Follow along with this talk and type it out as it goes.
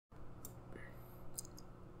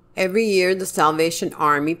Every year, the Salvation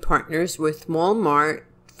Army partners with Walmart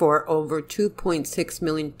for over 2.6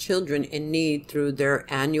 million children in need through their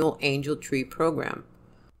annual Angel Tree program.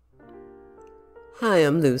 Hi,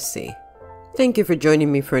 I'm Lucy. Thank you for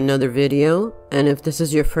joining me for another video, and if this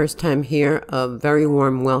is your first time here, a very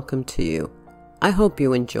warm welcome to you. I hope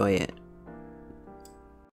you enjoy it.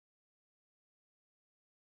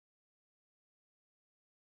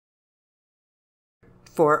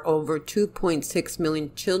 For over 2.6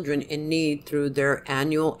 million children in need through their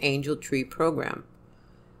annual Angel Tree program.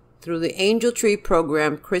 Through the Angel Tree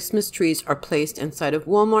program, Christmas trees are placed inside of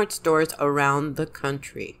Walmart stores around the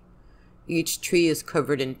country. Each tree is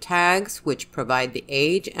covered in tags which provide the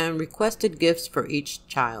age and requested gifts for each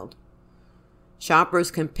child.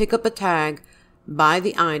 Shoppers can pick up a tag, buy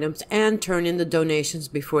the items, and turn in the donations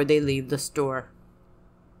before they leave the store.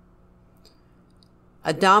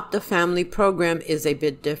 Adopt a Family program is a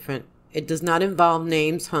bit different. It does not involve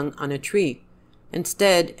names hung on a tree.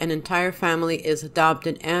 Instead, an entire family is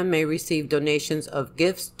adopted and may receive donations of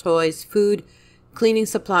gifts, toys, food, cleaning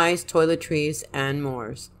supplies, toiletries, and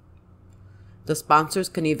more. The sponsors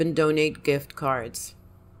can even donate gift cards.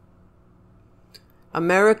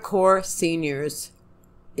 AmeriCorps Seniors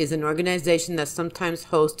is an organization that sometimes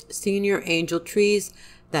hosts senior angel trees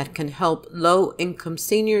that can help low-income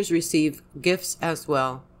seniors receive gifts as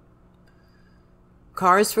well.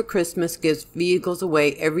 Cars for Christmas gives vehicles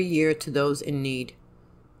away every year to those in need.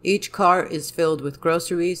 Each car is filled with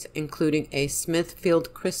groceries, including a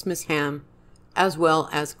Smithfield Christmas ham, as well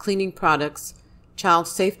as cleaning products, child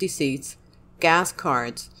safety seats, gas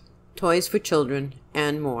cards, toys for children,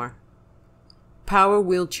 and more. Power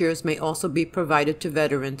wheelchairs may also be provided to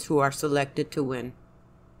veterans who are selected to win.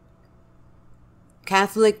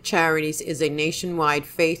 Catholic Charities is a nationwide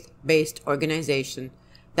faith-based organization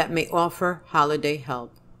that may offer holiday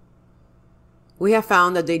help. We have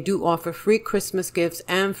found that they do offer free Christmas gifts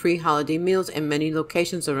and free holiday meals in many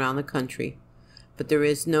locations around the country, but there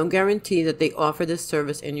is no guarantee that they offer this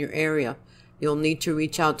service in your area. You'll need to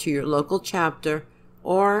reach out to your local chapter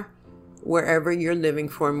or wherever you're living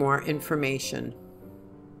for more information.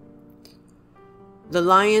 The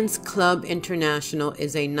Lions Club International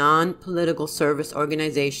is a non-political service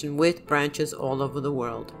organization with branches all over the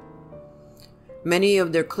world. Many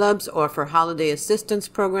of their clubs offer holiday assistance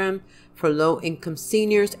programs for low-income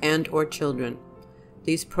seniors and/or children.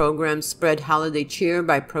 These programs spread holiday cheer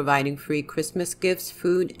by providing free Christmas gifts,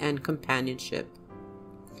 food, and companionship.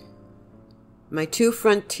 My Two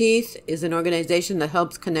Front Teeth is an organization that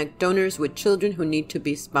helps connect donors with children who need to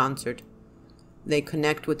be sponsored. They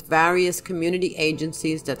connect with various community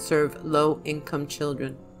agencies that serve low-income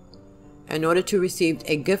children. In order to receive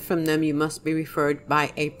a gift from them, you must be referred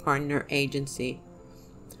by a partner agency.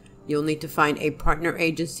 You'll need to find a partner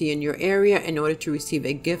agency in your area in order to receive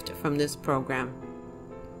a gift from this program.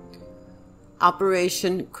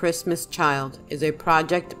 Operation Christmas Child is a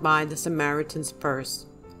project by the Samaritan's Purse.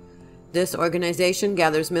 This organization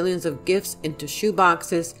gathers millions of gifts into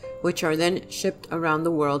shoeboxes, which are then shipped around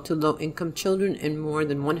the world to low-income children in more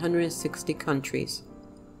than 160 countries.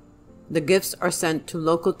 The gifts are sent to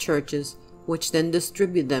local churches, which then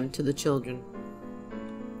distribute them to the children.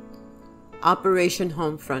 Operation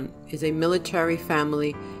Homefront is a military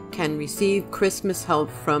family can receive Christmas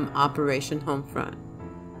help from Operation Homefront.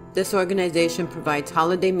 This organization provides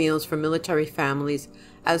holiday meals for military families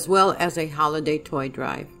as well as a holiday toy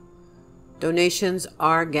drive. Donations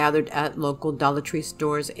are gathered at local Dollar Tree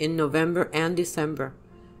stores in November and December,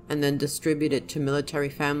 and then distributed to military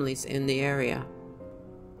families in the area.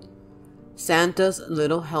 Santa's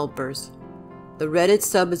Little Helpers. The Reddit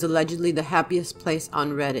sub is allegedly the happiest place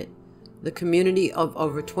on Reddit. The community of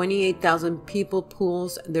over 28,000 people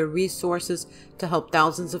pools their resources to help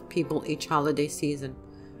thousands of people each holiday season.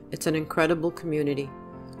 It's an incredible community.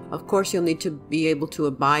 Of course, you'll need to be able to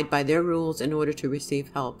abide by their rules in order to receive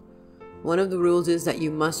help. One of the rules is that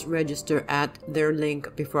you must register at their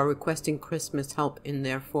link before requesting Christmas help in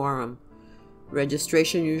their forum.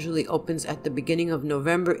 Registration usually opens at the beginning of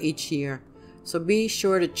November each year, so be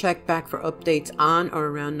sure to check back for updates on or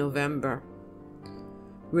around November.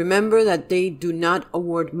 Remember that they do not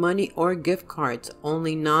award money or gift cards,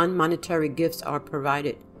 only non-monetary gifts are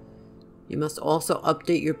provided. You must also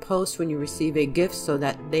update your post when you receive a gift so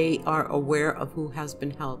that they are aware of who has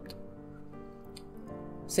been helped.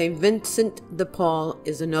 St. Vincent de Paul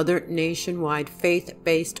is another nationwide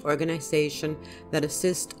faith-based organization that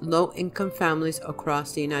assists low-income families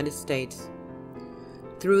across the United States.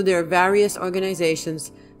 Through their various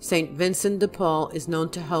organizations, St. Vincent de Paul is known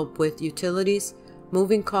to help with utilities,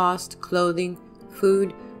 moving costs, clothing,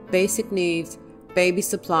 food, basic needs, baby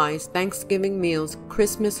supplies, Thanksgiving meals,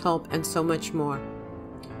 Christmas help, and so much more.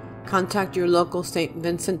 Contact your local St.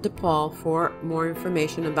 Vincent de Paul for more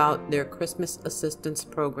information about their Christmas assistance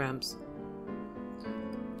programs.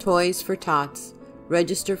 Toys for Tots.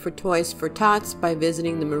 Register for Toys for Tots by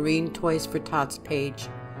visiting the Marine Toys for Tots page.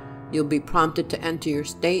 You'll be prompted to enter your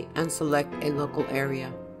state and select a local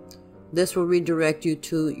area. This will redirect you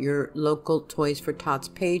to your local Toys for Tots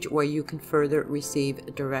page where you can further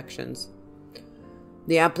receive directions.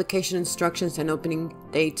 The application instructions and opening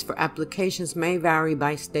dates for applications may vary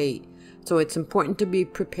by state, so it's important to be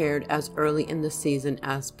prepared as early in the season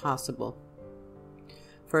as possible.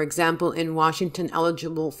 For example, in Washington,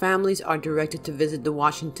 eligible families are directed to visit the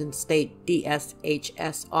Washington State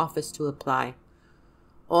DSHS office to apply.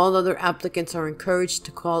 All other applicants are encouraged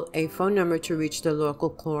to call a phone number to reach the local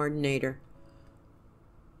coordinator.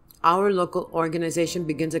 Our local organization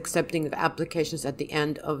begins accepting of applications at the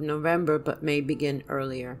end of November, but may begin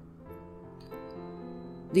earlier.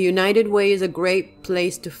 The United Way is a great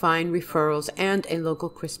place to find referrals and a local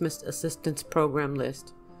Christmas assistance program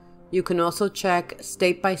list. You can also check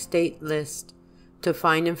state-by-state list to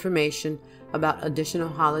find information about additional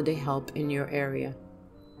holiday help in your area.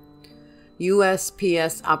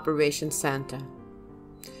 USPS Operation Santa.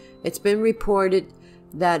 It's been reported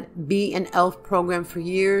that Be an Elf program for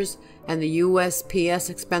years, and the USPS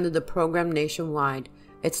expanded the program nationwide.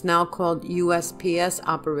 It's now called USPS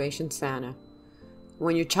Operation Santa.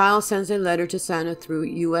 When your child sends a letter to Santa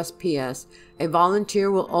through USPS, a volunteer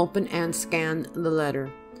will open and scan the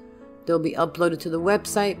letter. They'll be uploaded to the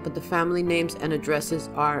website, but the family names and addresses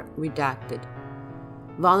are redacted.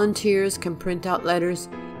 Volunteers can print out letters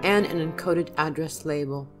and an encoded address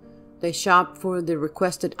label. They shop for the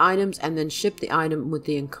requested items and then ship the item with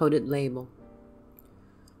the encoded label.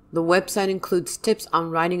 The website includes tips on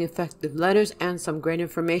writing effective letters and some great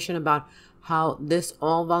information about how this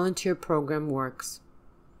all-volunteer program works.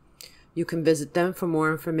 You can visit them for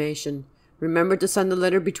more information. Remember to send the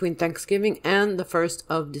letter between Thanksgiving and the 1st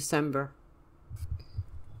of December.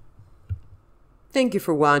 Thank you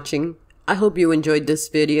for watching. I hope you enjoyed this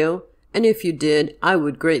video. And if you did, I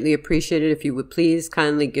would greatly appreciate it if you would please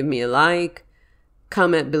kindly give me a like,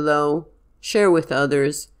 comment below, share with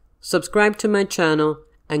others, subscribe to my channel,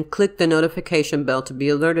 and click the notification bell to be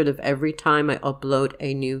alerted of every time I upload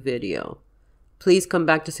a new video. Please come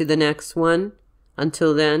back to see the next one.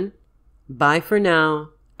 Until then, bye for now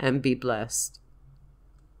and be blessed.